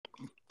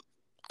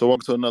So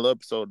welcome to another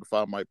episode of the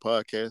Five Mike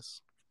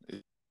Podcast.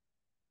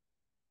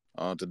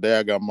 Today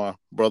I got my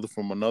brother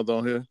from another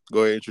on here. Go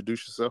ahead and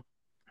introduce yourself.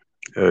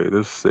 Hey,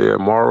 this is Sid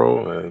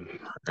Morrow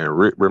and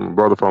Rick been my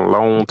brother for a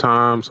long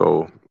time,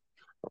 so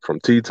from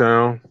T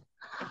Town,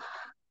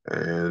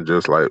 and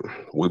just like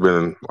we've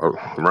been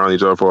around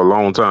each other for a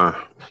long time.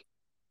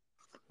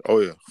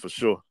 Oh yeah, for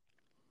sure.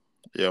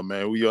 Yeah,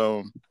 man. We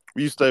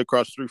used to stay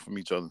across the street from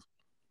each other.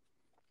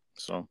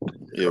 So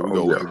yeah, we Oh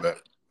go way yeah, back.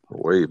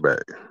 way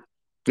back.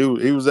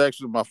 He was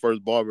actually my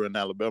first barber in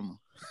Alabama.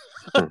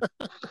 Hmm.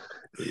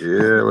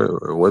 Yeah,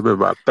 we've been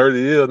about 30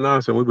 years now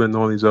since we've been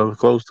knowing each other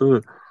close to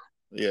it.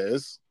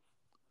 It's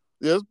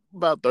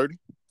about 30.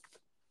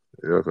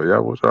 Yeah, so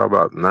y'all was y'all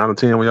about 9 or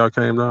 10 when y'all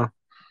came down.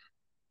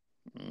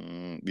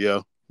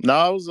 Yeah. No,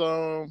 I was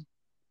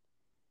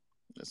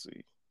let's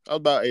see. I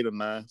was about 8 or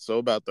 9, so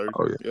about 30.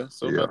 Oh yeah, Yeah,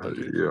 so about yeah,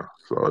 30 years. yeah.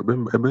 So it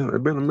been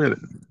a minute.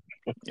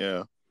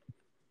 Yeah.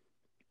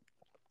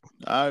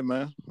 All right,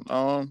 man.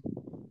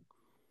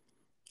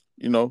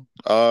 You know,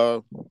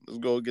 let's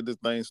go get this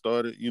thing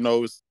started.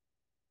 It's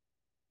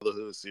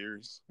Fatherhood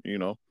series,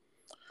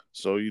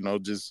 So,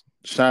 just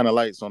shining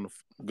lights on the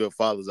good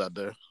fathers out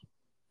there.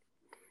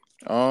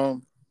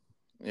 Um,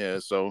 yeah,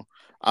 so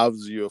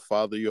obviously you're a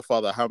father. You're a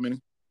father of how many?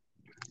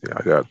 Yeah,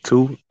 I got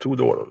two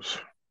daughters,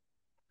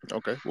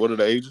 Okay. What are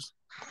the ages?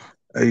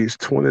 age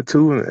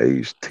 22 and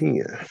age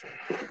 10.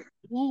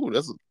 Ooh,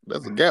 that's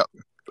a gap.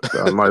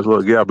 Got a nice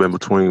little gap in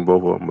between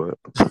both of them, but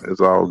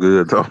it's all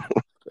good though.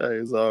 Hey,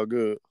 it's all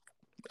good.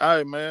 All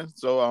right, man.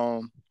 So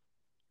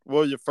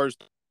what was your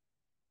first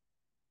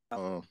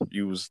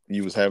you was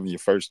having your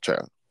first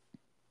child?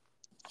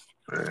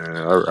 Man,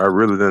 I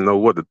really didn't know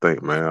what to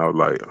think, man. I was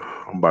like,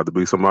 I'm about to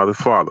be somebody's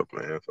father,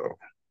 man. So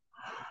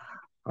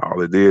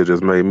all it did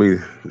just made me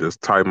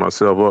just tighten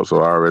myself up.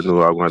 So I already knew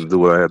I was going to do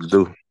what I had to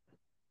do.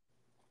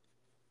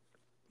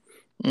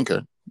 Okay.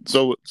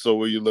 So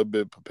were you a little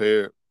bit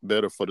prepared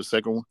better for the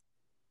second one?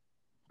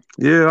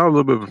 Yeah, I was a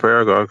little bit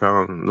prepared. 'Cause I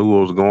kind of knew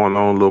what was going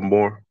on a little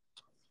more.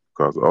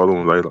 Because the other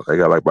ones, they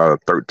got like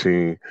about a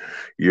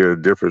 13-year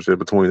difference in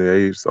between the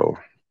age. So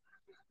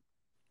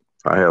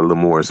I had a little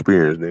more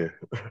experience then.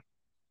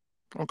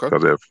 Okay.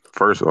 Because at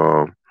first,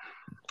 I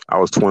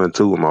was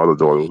 22 when my other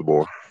daughter was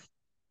born.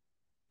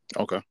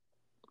 Okay.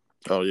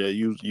 Oh yeah,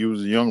 you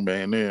was a young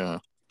man then, huh?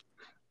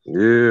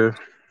 Yeah,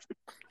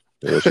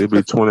 yeah, she'll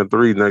be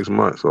 23 next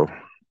month. So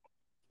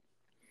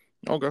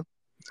Okay. Oh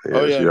yeah,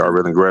 yeah, she because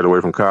already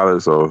graduated from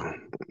college. So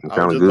I'm I was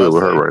kind of just about good to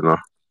with her say, right now.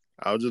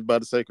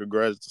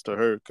 congrats to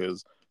her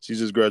because she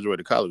just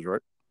graduated college,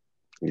 right?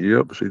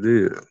 Yep, she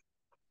did.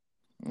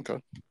 Okay.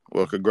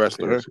 Well, congrats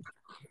to Yeah, her.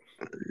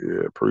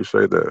 yeah,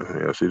 appreciate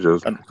that. Yeah, she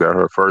just And, got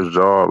her first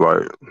job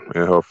like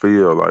in her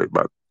field like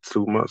about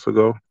 2 months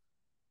ago.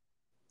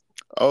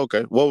 oh,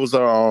 okay. What was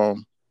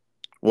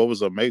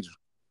her major?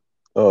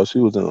 She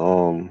was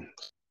in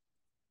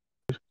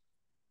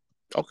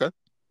Okay.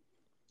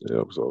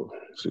 yep, so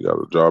she got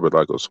a job at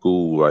like a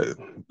school like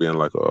being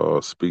like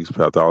a speech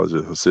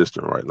pathologist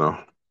assistant right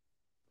now.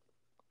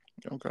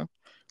 Okay.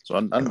 So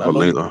At I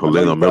know you Helena proud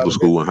Middle of that.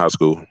 School and High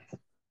School.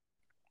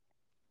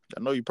 I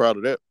know you proud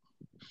of that.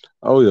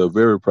 Oh yeah,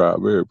 very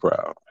proud, very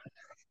proud.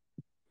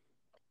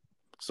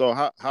 So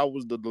how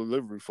was the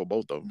delivery for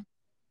both of them?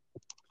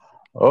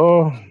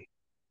 Oh,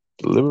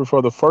 delivered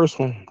for the first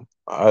one.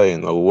 I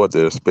didn't know what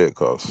to expect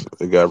because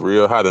it got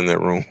real hot in that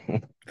room.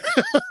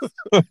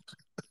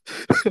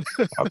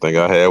 I think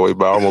I had way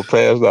by almost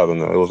passed out in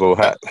there. It was so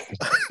hot.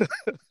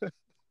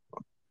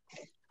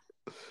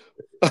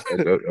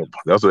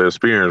 That's an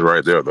experience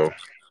right there, though.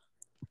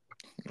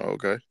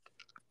 Okay.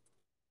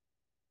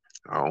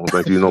 I don't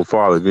think you know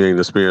father if you ain't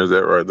experienced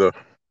that right there.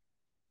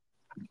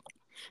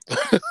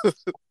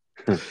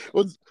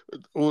 was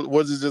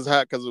was it just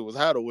hot because it was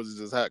hot, or was it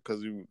just hot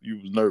because you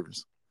was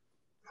nervous?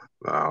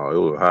 No, it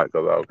was hot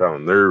because I was kind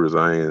of nervous.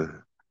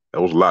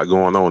 There was a lot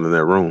going on in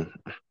that room.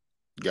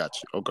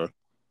 Gotcha. Okay.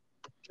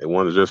 It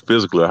wasn't just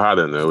physically hot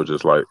in there. It was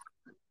just like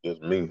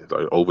just me,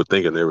 like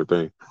overthinking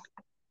everything.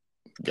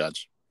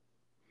 Gotcha.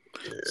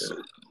 So,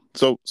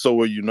 Yeah. so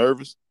were you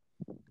nervous?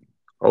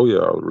 Oh yeah,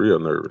 I was real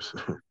nervous,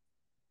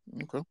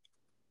 Okay.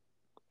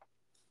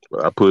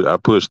 but I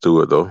pushed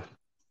through it though.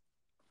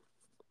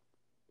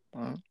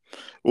 All right.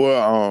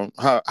 Well,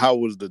 how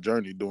was the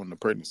journey during the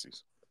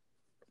pregnancies?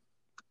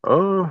 It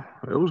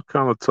was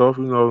kind of tough,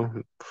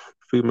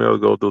 Females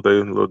go through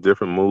their little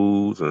different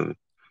moods and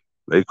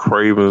they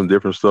craving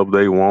different stuff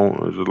they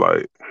want. It's just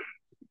like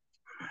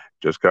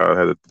just kind of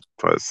had to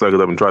try to suck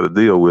it up and try to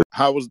deal with.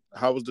 How was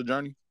the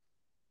journey?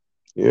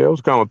 Yeah, it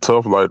was kind of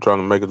tough, like trying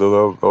to make it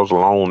through those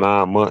long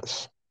 9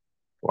 months,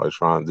 like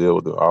trying to deal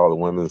with all the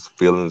women's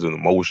feelings and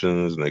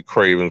emotions and they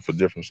craving for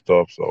different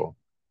stuff. So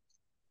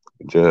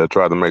just had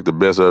tried to make the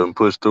best of it and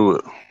push through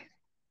it.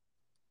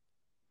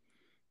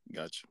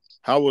 Gotcha.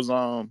 How was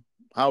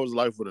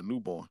life with a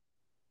newborn?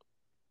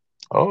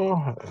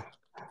 Oh,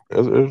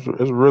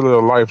 it's really a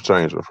life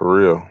changer for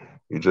real.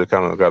 You just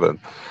kind of got to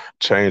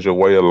change your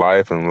way of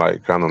life and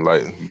like kind of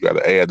like you got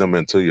to add them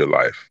into your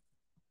life.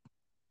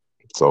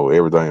 So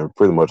everything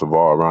pretty much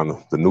revolved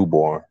around the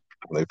newborn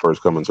when they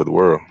first come into the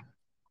world.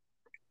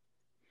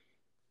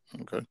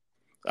 Okay.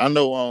 I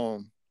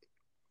know.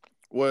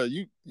 Well,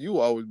 you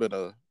always been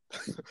a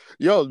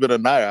you always been a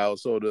night owl,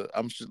 so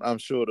I'm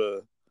sure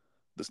the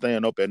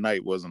staying up at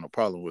night wasn't a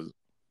problem, was it?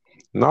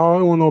 No,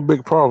 it wasn't no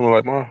big problem.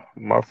 Like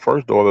my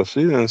first daughter,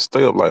 she didn't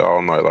stay up like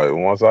all night. Like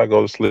once I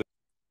go to sleep,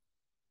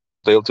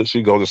 stay up till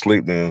she go to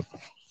sleep. Then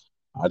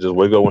I just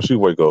wake up when she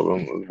wake up.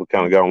 We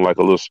kind of got on like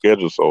a little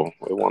schedule, so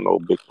it wasn't no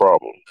big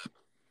problem.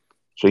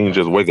 She didn't Oh,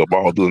 just okay. wake up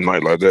all through the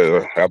night like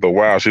that. After a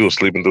while, she was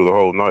sleeping through the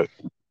whole night.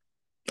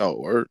 Oh,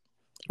 word.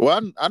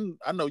 Well,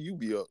 I know you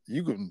be up.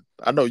 You can.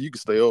 I know you can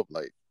stay up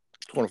like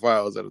 24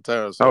 hours at a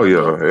time. So Oh I yeah,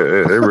 know.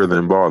 it really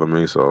didn't bother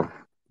me. So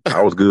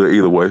I was good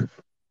either way.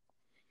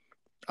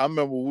 I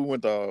remember we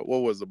went to what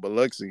was it,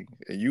 Biloxi,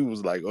 and you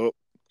was like, oh,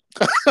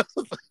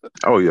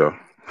 Oh yeah,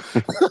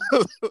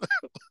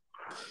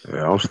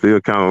 yeah. I'm still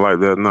kind of like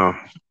that now.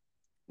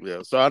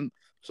 yeah. So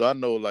I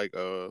know like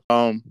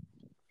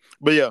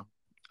but yeah,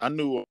 I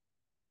knew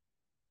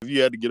if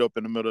you had to get up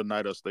in the middle of the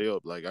night or stay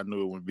up, like I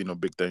knew it wouldn't be no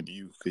big thing to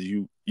you because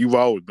you've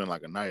always been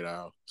like a night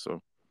owl.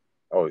 So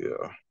Oh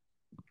yeah.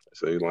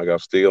 So like I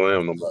still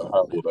am, no matter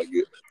how old I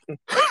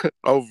get.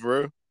 oh, for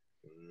real?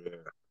 Yeah,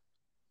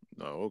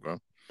 No, okay.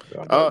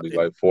 I'm about to be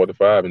And like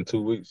 45 in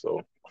 2 weeks.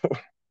 So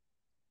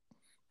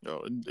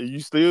you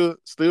still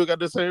got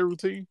the same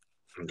routine?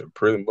 yeah,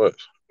 pretty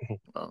much.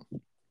 Oh,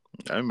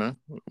 hey man,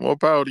 more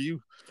power to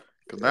you.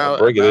 Cause Yeah, I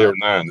break it now every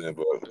now and then,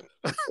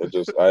 but it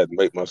just I had to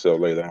make myself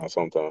lay down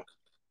sometimes.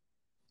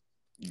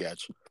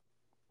 gotcha.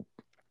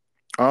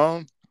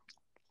 Um,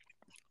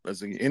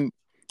 let's see.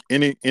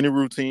 Any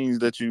routines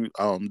that you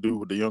do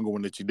with the younger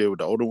one that you did with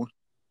the older one?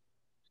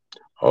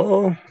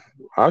 Oh,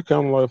 I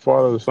kind of like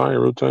follow the same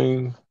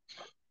routine.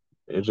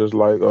 It's just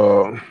like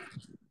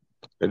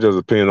it just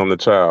depends on the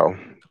child.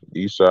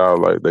 Each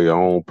child like their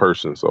own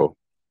person, so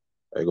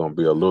they gonna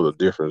be a little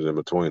difference in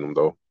between them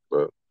though.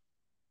 But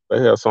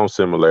they have some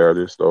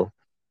similarities though.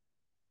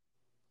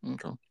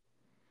 Okay.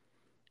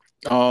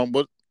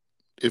 What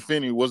if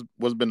any what's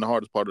been the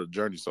hardest part of the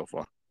journey so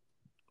far?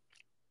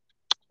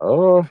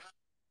 Uh,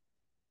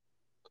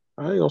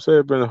 I ain't gonna say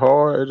it's been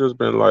hard. It's just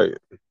been like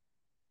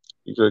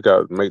you just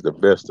gotta make the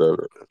best of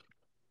it.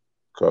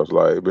 Cause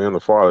like being a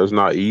father, it's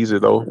not easy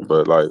though.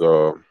 But like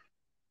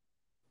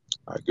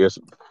I guess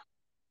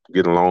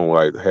getting along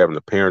with like having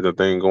the parenting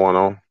thing going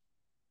on.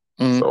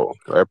 Hmm. So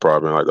that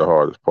probably been like the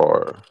hardest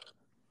part.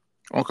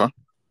 Okay.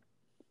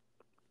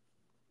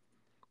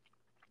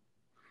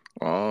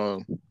 Uh,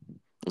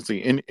 let's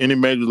see. Any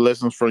major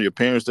lessons from your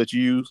parents that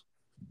you use?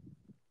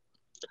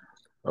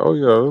 Oh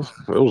yeah,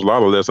 it was a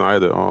lot of lessons I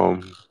had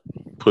to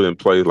put in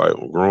place like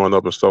growing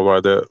up and stuff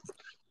like that.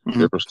 Hmm.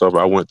 Different stuff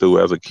I went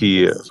through as a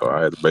kid, so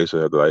I had to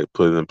basically have to like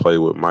put it in play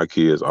with my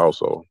kids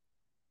also.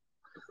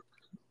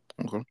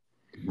 Okay.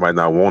 Might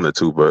not want it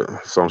to,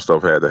 but some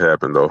stuff had to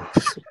happen though.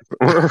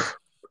 Yeah,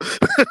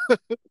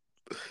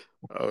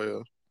 Oh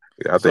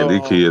yeah. I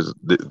think So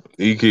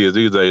these kids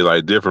these days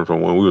like different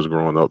from when we was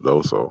growing up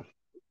though. So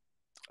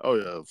oh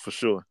yeah, for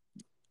sure.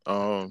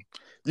 Um,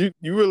 you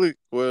really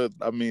well.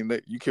 I mean,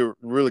 you can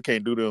really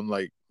can't do them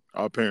like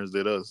our parents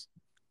did us.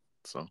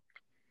 So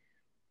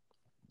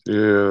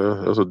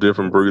yeah, it's a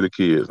different breed of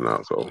kids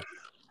now. So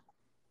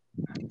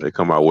they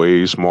come out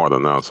way smarter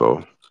now.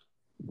 So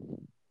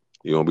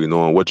you gonna be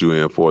knowing what you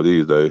in for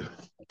these days.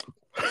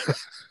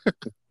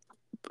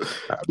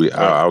 man,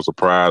 I was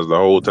surprised the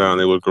whole time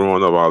they was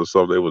growing up, all the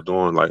stuff they was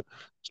doing, like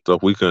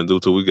stuff we couldn't do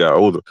till we got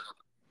older.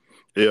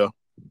 yeah,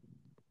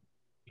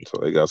 So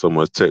they got so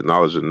much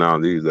technology now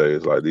these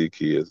days. Like these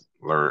kids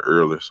learn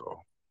early. So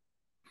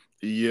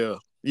yeah,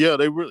 yeah.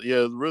 They really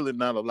There's really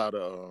not a lot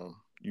of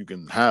you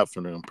can have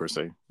from them per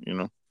se. You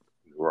know.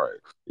 right,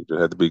 you just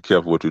have to be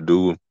careful what you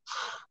do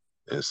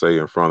and say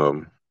in front of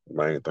them.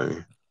 Main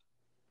thing.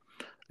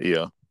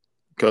 Yeah,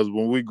 because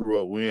when we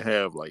grew up, we didn't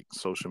have like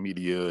social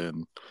media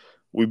and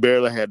we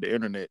barely had the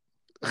internet.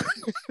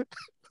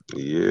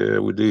 Yeah,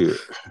 we did.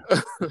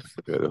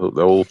 Yeah, the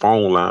whole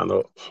phone line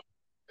up.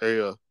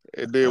 Yeah,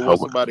 and I then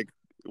hope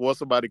once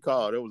somebody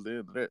called, it was the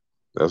internet.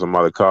 that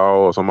somebody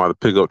call or somebody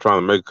pick up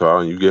trying to make a call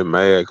and you get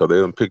mad because they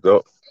didn't pick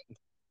up.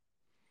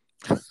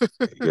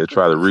 You got to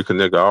try to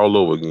reconnect all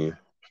over again.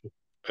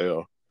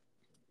 Yeah,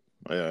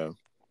 yeah,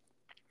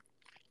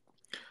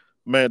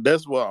 man.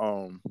 That's what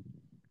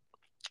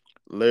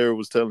Larry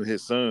was telling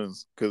his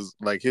sons because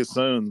like his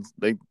sons,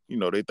 they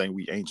think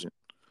we ancient,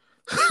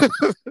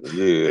 and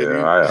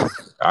Yeah, he,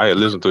 I had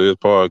listened to his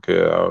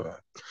podcast.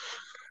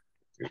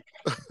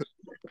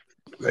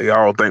 They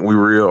all think we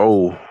real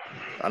old.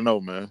 I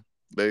know, man.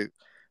 They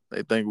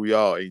they think we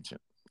all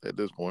ancient at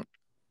this point.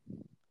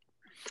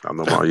 I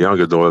know my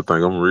younger daughter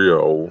think I'm real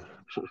old.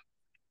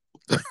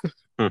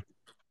 Hmm.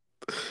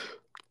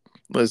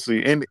 Let's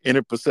see.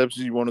 Any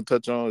perceptions you want to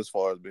touch on as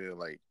far as being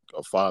like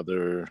a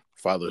fatherhood,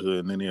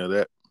 and any of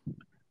that?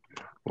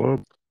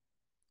 Well,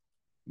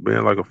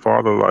 being like a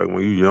father, like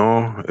when you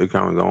young, it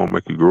kind of gonna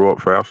make you grow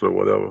up faster or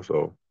whatever.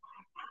 So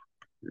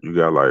you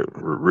got like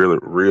really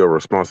real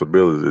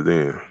responsibility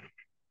then.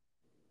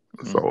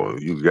 Mm, So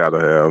you gotta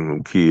have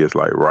them kids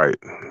like right,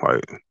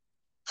 like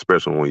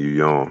especially when you're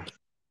young.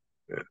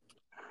 Yeah.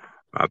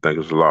 I think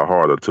it's a lot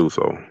harder too.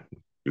 So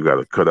you got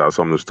to cut out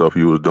some of the stuff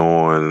you was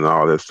doing and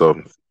all that stuff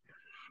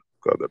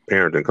because the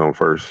parenting come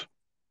first.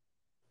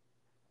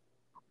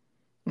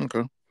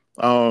 okay.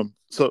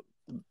 So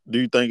do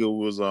you think it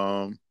was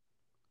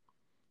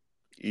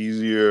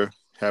easier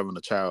having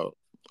a child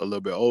a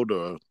little bit older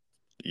or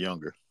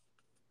younger?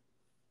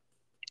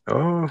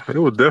 It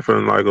was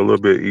definitely like a little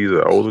bit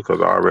easier older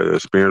because I already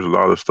experienced a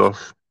lot of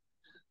stuff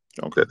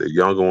Okay. that the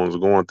younger ones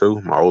were going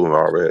through. My older one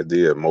already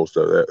did most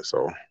of that,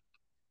 so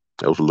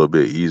it was a little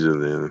bit easier.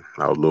 Than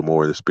I was a little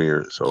more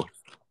experienced, so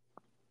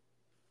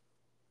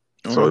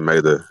Okay. it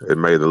made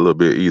it a little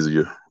bit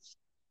easier.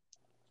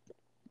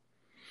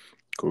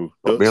 Cool.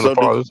 But being a So did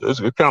father, it's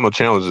kind of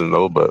challenging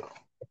though. But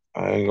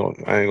I ain't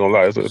gonna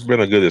lie, it's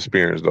been a good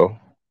experience though.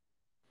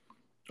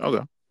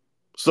 okay.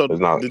 So did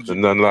you? There's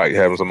nothing like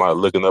having somebody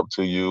looking up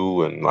to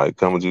you and like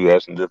coming to you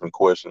asking different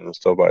questions and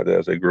stuff like that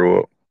as they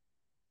grow up.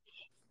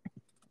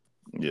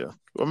 Yeah.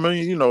 I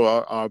mean,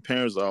 our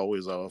parents are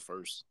always our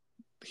first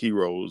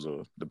heroes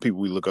or the people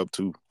we look up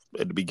to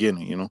at the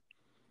beginning.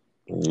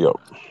 Yep.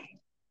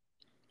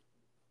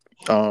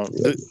 Um.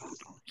 Yep. Did,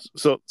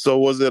 so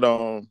was it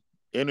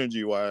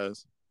energy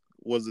wise?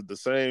 Was it the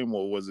same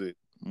or was it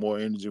more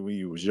energy when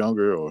you was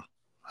younger or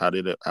how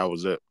did it? How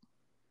was that?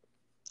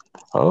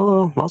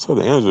 I said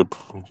the energy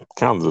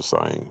kind of the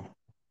same.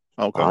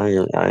 Okay.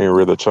 I ain't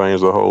really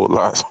changed a whole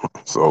lot,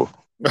 so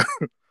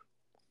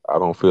I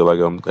don't feel like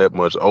I'm that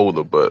much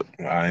older, but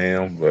I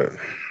am. But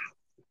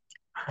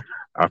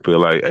I feel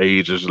like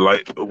age is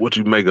like what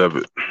you make of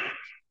it.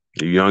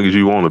 You young as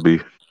you want to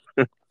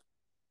be.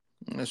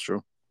 That's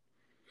true.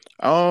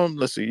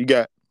 Let's see. You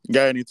got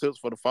any tips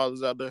for the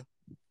fathers out there?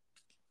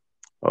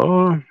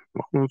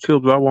 Some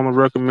tips I want to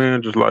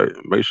recommend just like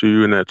make sure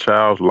you're in that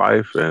child's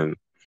life and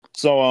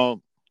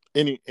So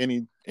any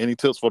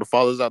tips for the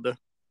fathers out there?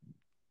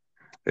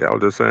 yeah, I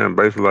was just saying,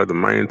 basically, like the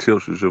main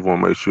tips, you just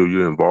want to make sure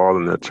you're involved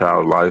in that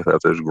child's life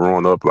as they're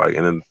growing up, like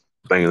anything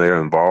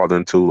they're involved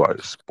into,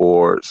 like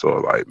sports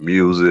or like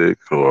music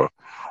or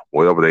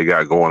whatever they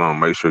got going on.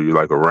 Make sure you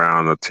like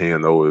around,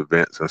 attend those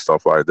events and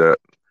stuff like that,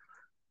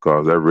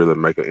 because that really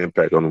make an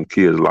impact on them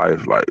kids'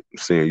 life. Like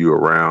seeing you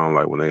around,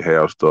 like when they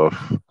have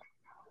stuff,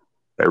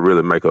 that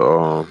really make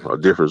a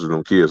difference in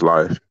them kids'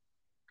 life.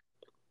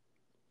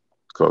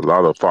 Because a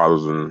lot of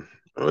fathers and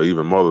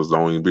even mothers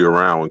don't even be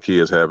around when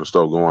kids having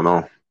stuff going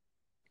on.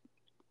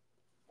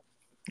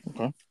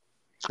 Okay.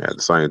 At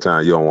the same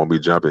time, you don't want to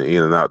be jumping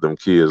in and out them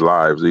kids'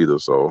 lives either.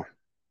 So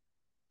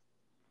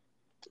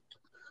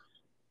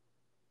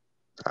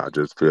I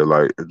just feel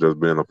like just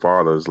being a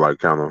father is like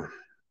kind of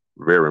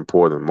very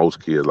important.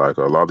 Most kids, like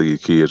a lot of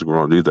these kids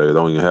growing up these days,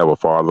 don't even have a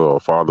father or a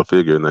father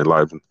figure in their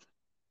life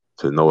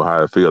to know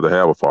how it feels to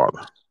have a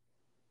father.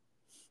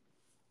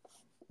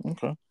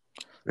 Okay.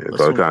 Yeah, That's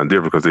so it's some. kind of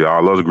different because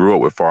all of us grew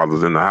up with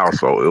fathers in the house,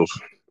 so it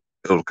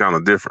was kind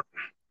of different.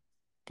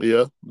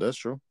 Yeah, that's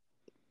true.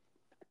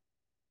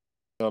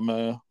 Yeah,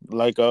 man.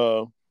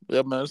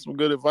 Yeah, man. That's some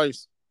good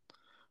advice.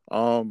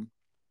 Um,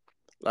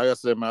 like I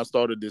said, man, I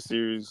started this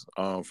series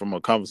from a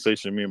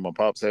conversation me and my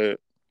pops had.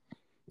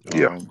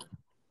 Yeah, Um,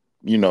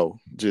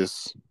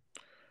 just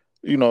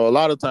a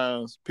lot of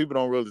times people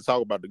don't really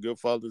talk about the good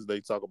fathers;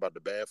 they talk about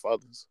the bad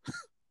fathers.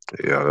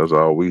 yeah, that's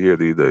all we hear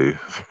these days.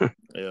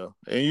 Yeah,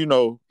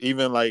 and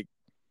even like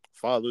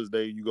Father's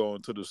Day, you go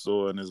into the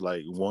store and it's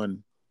like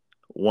one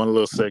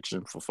little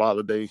section for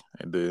Father Day,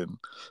 and then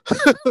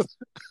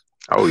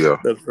Oh yeah,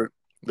 that's pretty,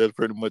 that's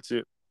pretty much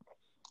it.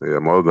 yeah.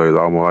 Mother's Day is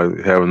almost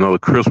like having another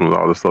Christmas.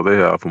 All the stuff they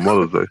have for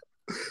Mother's Day.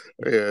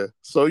 Yeah.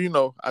 So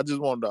I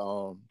just wanted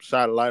to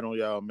shine a light on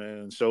y'all,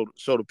 man. Show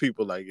the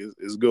people like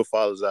it's good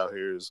fathers out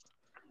here is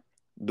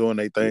doing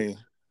their Yeah. thing.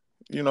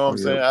 You know what Oh I'm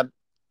yeah.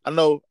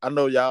 saying? I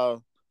know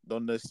y'all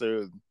don't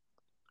necessarily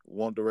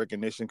want the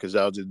recognition because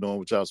y'all just doing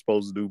what y'all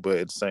supposed to do, but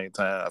at the same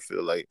time, I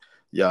feel like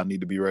y'all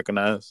need to be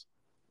recognized.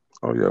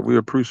 Oh yeah. We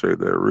appreciate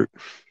that, Rick.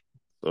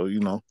 So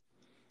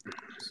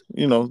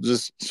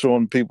just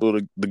showing people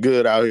the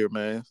good out here,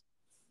 man.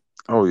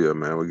 Oh yeah,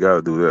 man. We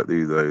gotta do that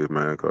these days,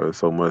 man, because there's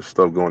so much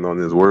stuff going on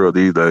in this world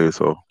these days.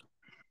 So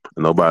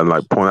Yeah. nobody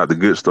like point out the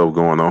good stuff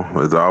going on.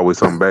 There's always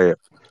something bad.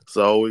 It's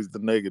always the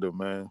negative,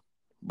 man.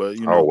 But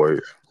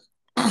Always.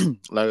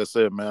 like I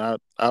said, man,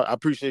 I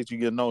appreciate you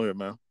getting on here,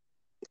 man.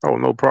 Oh,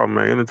 no problem,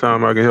 man.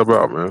 Anytime I can help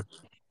out, man.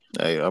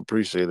 Hey, I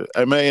appreciate it.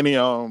 Hey, man,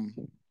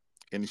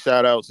 any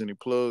shout outs, any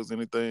plugs,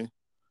 anything?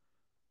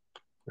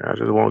 I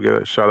just want to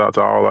get a shout out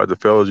to all like the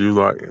fellas you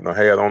like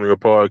had on your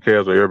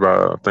podcast. Or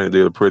everybody, I think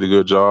did a pretty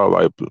good job,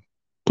 like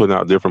putting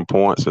out different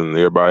points, and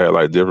everybody had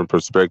like different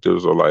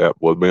perspectives or like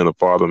what being a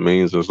father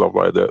means and stuff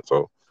like that.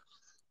 So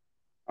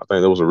I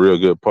think that was a real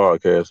good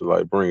podcast to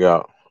like bring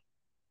out.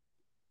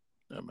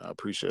 Yeah, man, I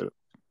appreciate it.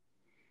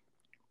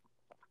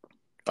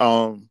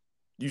 Um,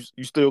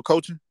 you still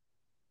coaching?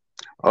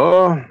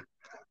 Uh,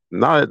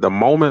 Not at the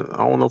moment. I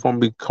don't know if I'm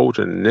gonna be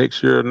coaching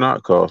next year or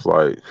not, cause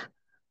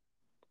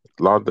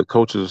a lot of the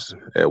coaches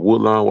at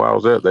Woodlawn where I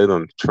was at, they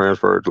done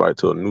transferred like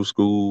to a new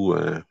school,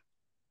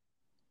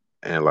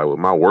 and like with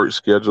my work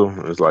schedule,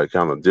 it's like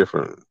kind of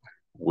different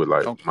with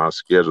like Oh, my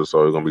schedule,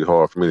 so it's gonna be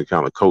hard for me to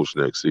kind of coach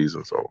next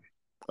season. So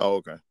oh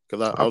okay.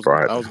 Because I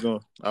probably had to.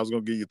 I was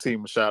gonna give your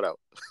team a shout out.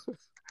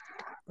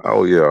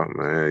 Oh yeah,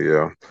 man,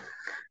 yeah,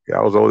 yeah.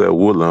 I was over there at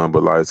Woodlawn,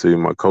 but like, see,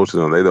 my coaches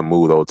and they done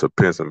moved over to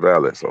Pinson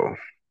Valley, so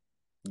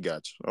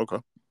Gotcha. Okay.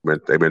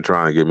 they've been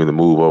trying to get me to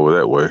move over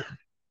that way.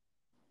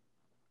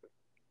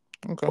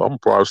 Okay. But I'm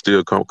probably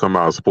still come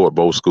out and support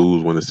both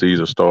schools when the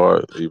season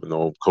start, even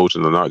though I'm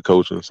coaching or not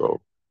coaching.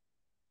 So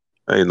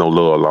ain't no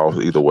love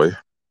lost either way.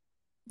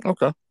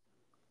 Okay.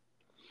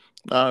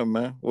 All right,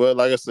 man. Well,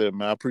 like I said,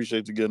 man, I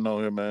appreciate you getting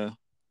on here, man.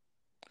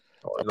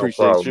 Oh, I ain't no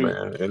appreciate problem, you.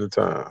 man.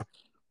 Anytime.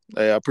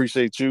 Hey, I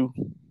appreciate you.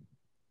 You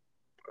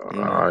All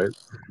know. right.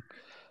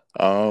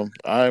 All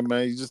right,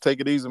 man. You just take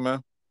it easy,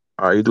 man.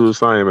 All right, you do the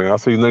same, man. I'll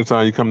see you next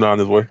time you come down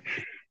this way.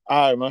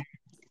 All right, man.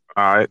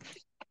 All right.